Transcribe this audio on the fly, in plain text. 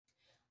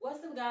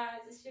up, guys?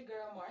 It's your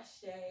girl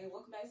Marche.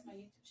 Welcome back to my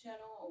YouTube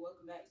channel, or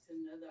welcome back to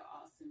another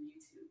awesome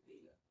YouTube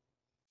video.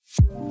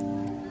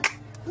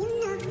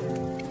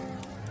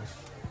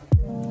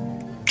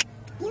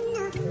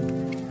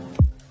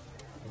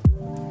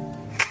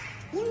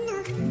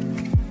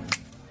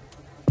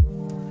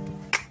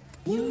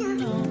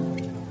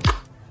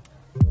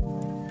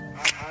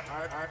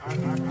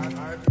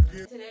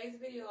 In today's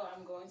video,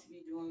 I'm going to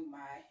be doing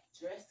my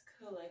dress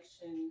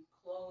collection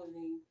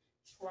clothing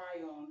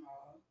try-on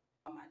haul.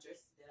 My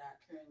dresses that I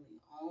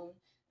currently own.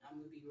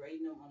 I'm going to be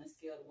rating them on a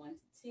scale of 1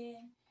 to 10,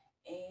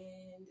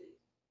 and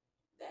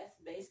that's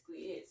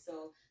basically it.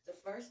 So the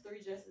first three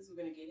dresses we're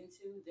going to get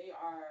into, they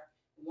are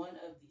one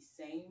of the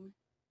same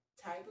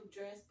type of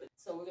dress, but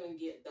so we're going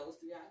to get those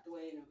three out the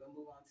way, and then we're going to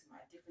move on to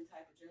my different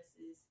type of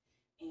dresses.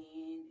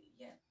 And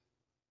yeah,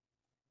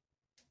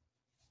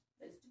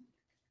 let's do it.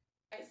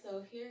 All right, so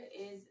here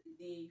is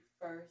the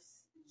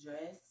first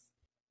dress.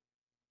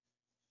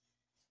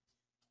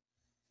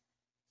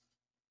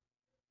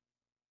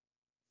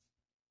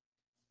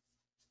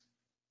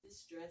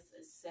 This dress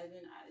is 7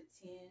 out of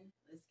 10.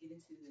 Let's get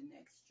into the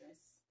next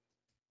dress.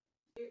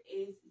 Here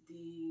is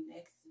the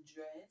next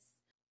dress.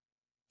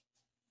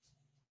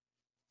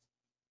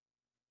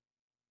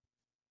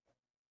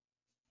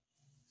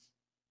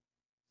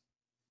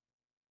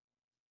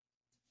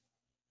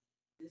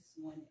 This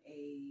one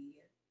a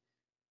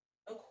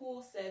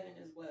cool 7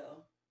 as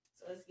well.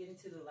 So let's get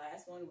into the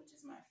last one, which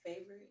is my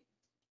favorite.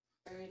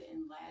 Third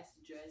and last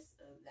dress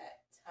of that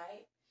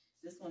type.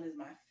 This one is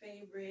my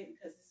favorite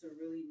because it's a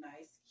really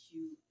nice,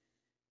 cute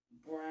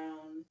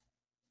brown.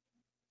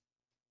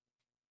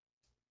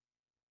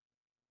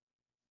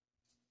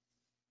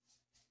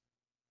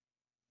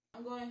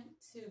 I'm going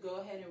to go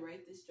ahead and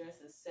rate this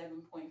dress a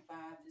 7.5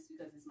 just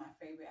because it's my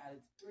favorite out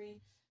of the three.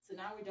 So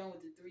now we're done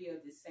with the three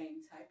of the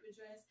same type of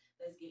dress.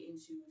 Let's get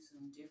into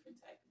some different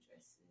type of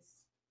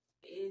dresses.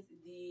 Is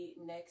the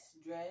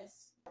next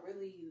dress. I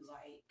really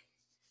like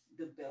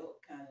the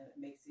belt, kind of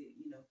makes it,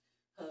 you know,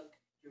 hug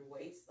your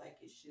waist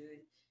like it should.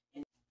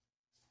 And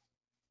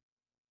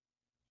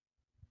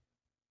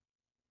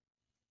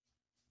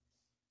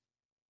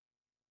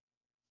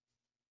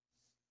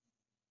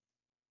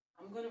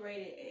I'm gonna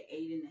rate it at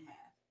 8.5.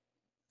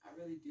 I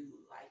really do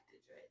like the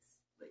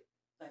dress, but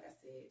like I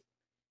said,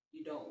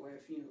 you don't wear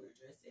a funeral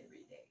dress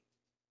every day.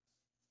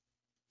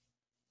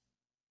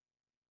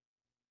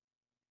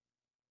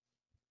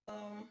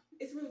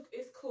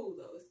 It's cool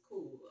though. It's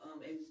cool.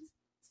 And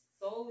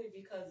solely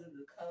because of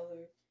the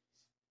color,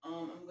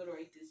 I'm gonna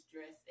rate this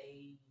dress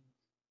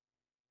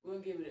we're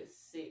gonna give it a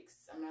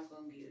 6. I'm not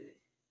gonna give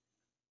it,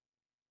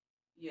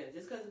 yeah,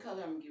 just because of the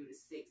color, I'm gonna give it a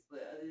 6.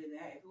 But other than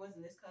that, if it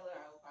wasn't this color,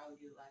 I would probably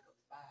give it like a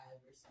 5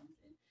 or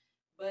something.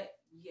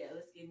 But yeah,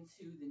 let's get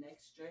into the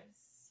next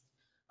dress.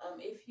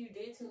 If you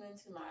did tune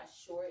into my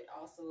short,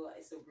 also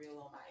it's a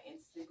reel on my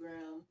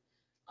Instagram.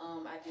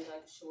 I did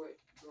like a short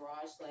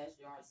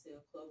garage/yard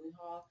sale clothing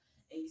haul,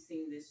 and you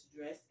seen this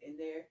dress in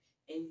there,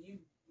 and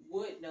you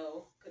would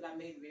know because I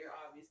made it very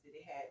obvious that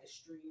it had the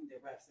string that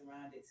wraps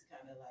around it to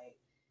kind of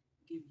like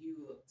give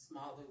you a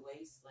smaller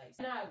waist. Like,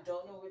 now I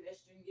don't know where that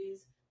string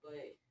is,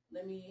 but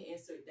let me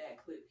insert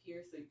that clip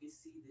here so you can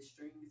see the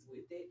strings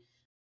with it.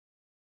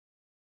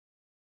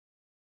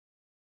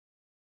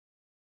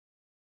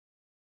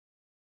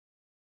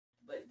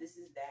 But this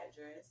is that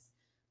dress.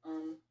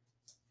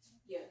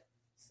 Yeah,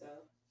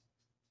 so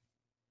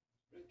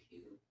real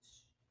cute.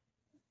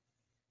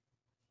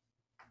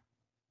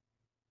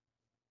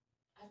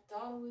 I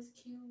thought it was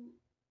cute.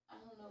 I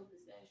don't know if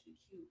it's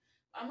actually cute.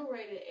 I'm gonna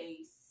rate it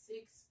a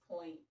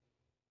 6.9.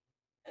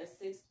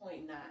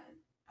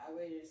 I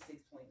rated it a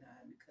 6.9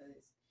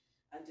 because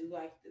I do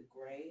like the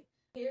gray.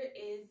 Here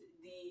is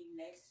the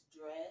next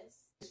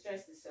dress. This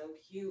dress is so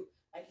cute.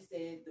 Like you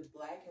said, the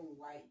black and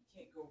white. You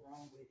can't go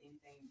wrong with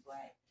anything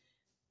black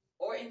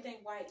or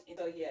anything white. And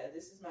so yeah,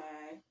 this is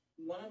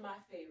one of my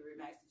favorite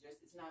maxi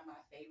dresses. It's not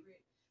my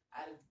favorite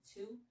out of the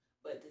two,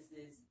 but this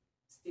is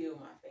still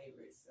my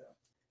favorite. So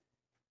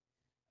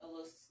a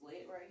little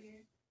slit right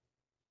here.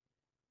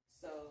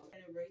 So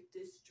I'm gonna rate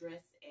this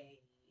dress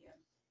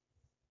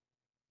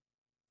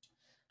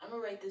I'm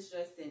gonna rate this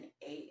dress an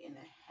 8.5.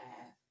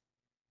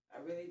 I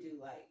really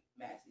do like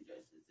maxi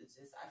dresses. It's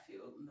just I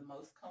feel the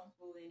most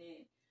comfortable in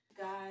it.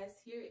 Guys,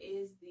 here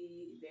is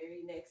the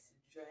very next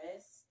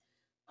dress.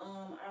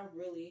 I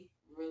really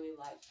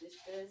like this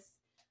dress.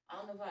 I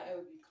don't know if I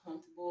ever be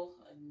comfortable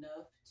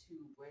enough to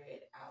wear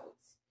it out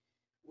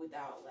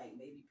without like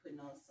maybe putting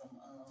on some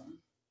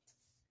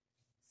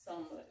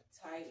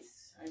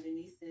tights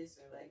underneath this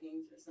or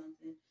leggings or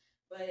something.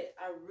 But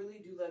I really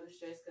do love this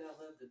dress because I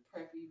love the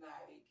preppy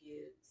vibe it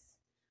gives.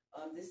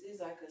 This is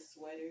like a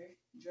sweater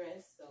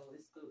dress, so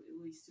it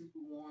will be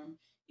super warm.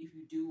 If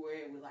you do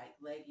wear it with like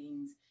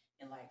leggings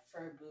and like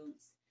fur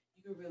boots,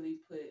 you can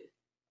really put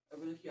a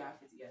really cute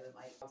outfit together.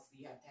 Like,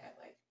 obviously you have to have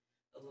like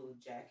a little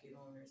jacket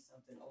on or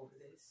something over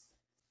this.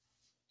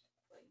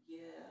 But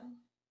yeah.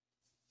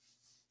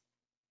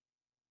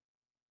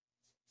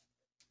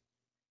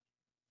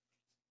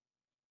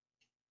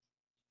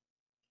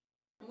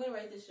 I'm going to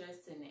rate this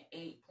dress an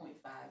 8.5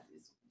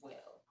 as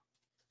well.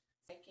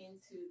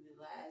 Second to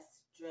the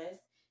last dress,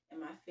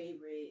 and my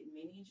favorite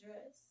mini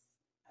dress.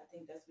 I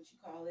think that's what you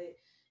call it.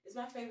 It's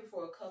my favorite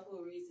for a couple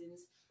of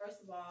reasons.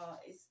 First of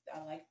all, I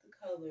like the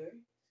color.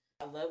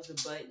 I love the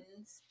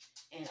buttons,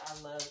 and I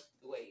love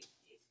the way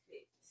it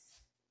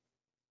fits.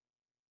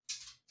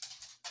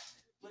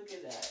 Look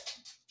at that.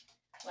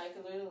 Like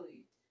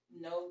literally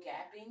no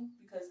gapping,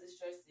 because this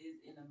dress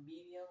is in a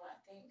medium, I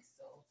think.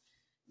 So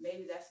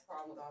maybe that's the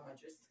problem with all my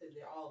dresses, because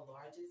they're all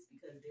larges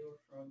because they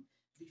were from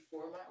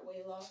before my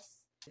weight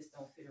loss. Just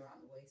don't fit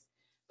around the waist.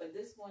 But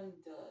this one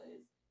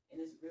does, and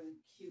it's a really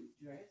cute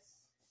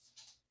dress.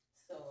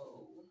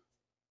 So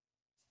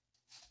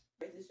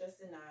I rate this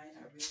dress a 9.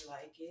 I really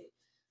like it.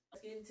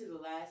 Let's get into the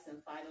last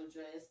and final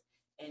dress,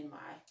 and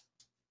my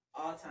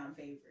all-time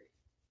favorite.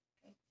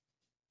 Okay.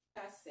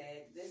 Like I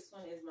said, this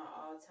one is my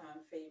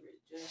all-time favorite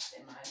dress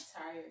in my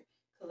entire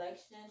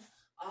collection.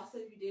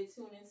 Also, if you did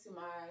tune into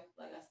my,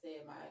 like I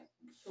said, my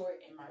short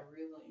and my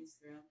reel on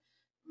Instagram,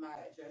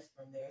 my dress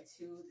from there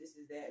too. This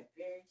is that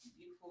very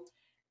beautiful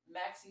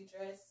maxi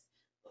dress.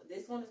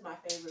 This one is my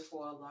favorite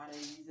for a lot of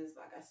reasons.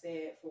 Like I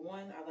said, for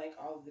one, I like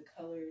all of the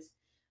colors.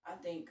 I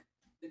think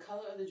the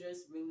color of the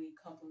dress really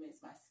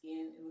complements my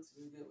skin. It looks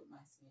really good with my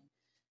skin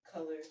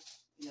color.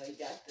 You know, you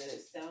got the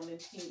salmon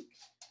pink,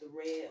 the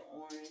red,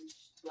 orange,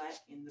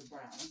 black, and the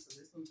brown. So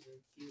this one's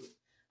really cute.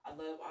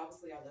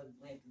 Obviously, I love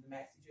the length of the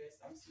maxi dress.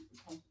 I'm super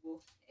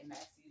comfortable in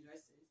maxi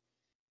dresses.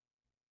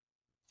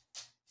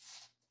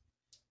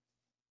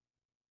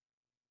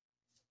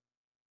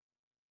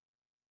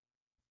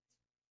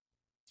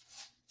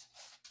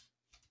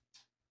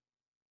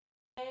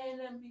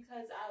 And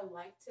because I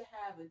like to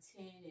have a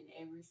 10 in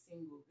every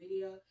single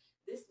video,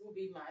 this will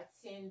be my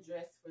 10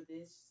 dress for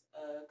this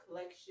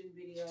collection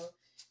video.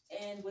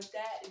 And with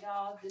that,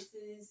 y'all, this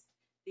is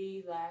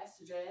the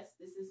last dress.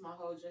 This is my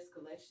whole dress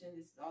collection.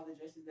 This is all the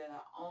dresses that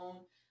I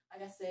own.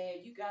 Like I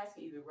said, you guys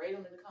can either rate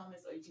them in the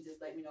comments, or you can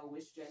just let me know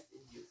which dress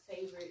is your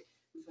favorite,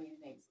 which one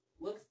you think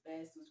looks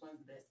best, which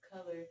one's the best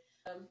color.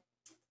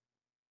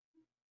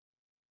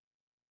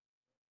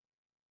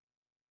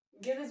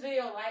 Give this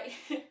video a like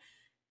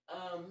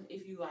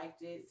if you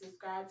liked it.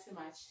 Subscribe to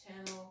my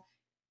channel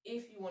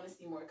if you want to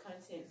see more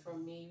content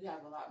from me. We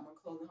have a lot more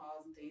clothing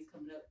hauls and things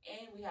coming up,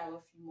 and we have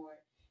a few more,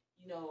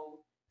 you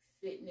know,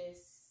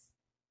 fitness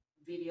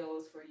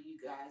videos for you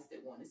guys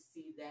that want to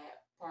see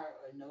that part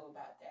or know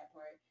about that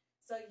part.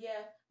 So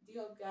yeah, do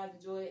hope you guys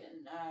enjoy it,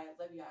 and I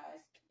love you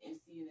guys, and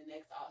see you in the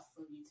next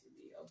awesome YouTube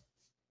video.